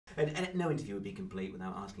And no interview would be complete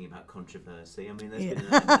without asking about controversy. I mean, there's been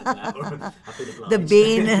an element of that. I've been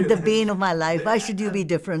obliged. The bane of my life. Why should you be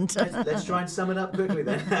different? Let's try and sum it up quickly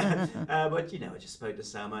then. But, I just spoke to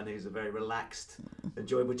Salman, who's a very relaxed,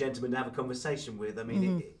 enjoyable gentleman to have a conversation with. I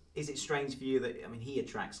mean, is it strange for you that, he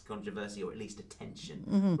attracts controversy or at least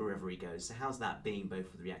attention wherever he goes? So how's that been,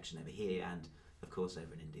 both with the reaction over here and, of course,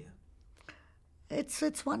 over in India?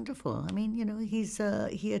 It's wonderful.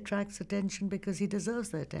 He attracts attention because he deserves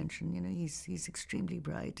the attention. He's extremely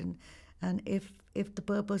bright, and if the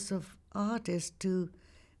purpose of art is to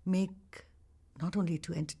make, not only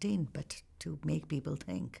to entertain, but to make people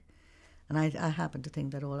think, and I happen to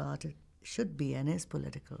think that all art should be and is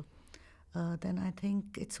political, then I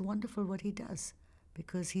think it's wonderful what he does,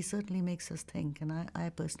 because he certainly makes us think, and I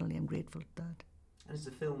personally am grateful for that. And is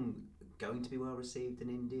the film going to be well received in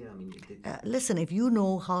India? Listen, if you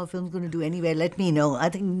know how a film's going to do anywhere, let me know. I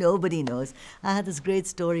think nobody knows. I had this great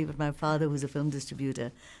story with my father, who's a film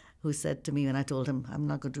distributor, who said to me when I told him, I'm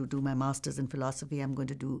not going to do my master's in philosophy, I'm going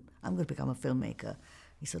to become a filmmaker.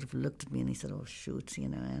 He sort of looked at me and he said, oh, shoot,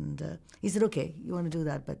 and he said, okay, you want to do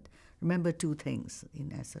that, but remember two things.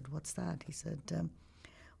 And I said, what's that? He said,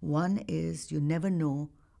 one is you never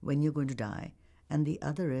know when you're going to die, and the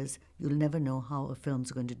other is you'll never know how a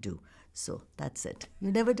film's going to do. So that's it.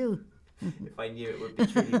 You never do. If I knew, it would be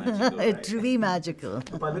truly magical. Right? It would be magical.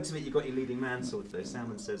 Well, by the looks of it, you've got your leading man sorted, though.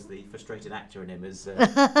 Salman says the frustrated actor in him has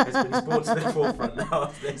been brought to the forefront now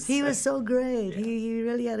of this. He was so great. Yeah. He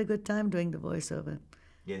really had a good time doing the voiceover.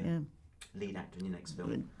 Yeah. Lead actor in your next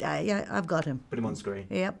film. Yeah, I've got him. Put him on screen.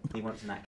 Yep. He wants an actor.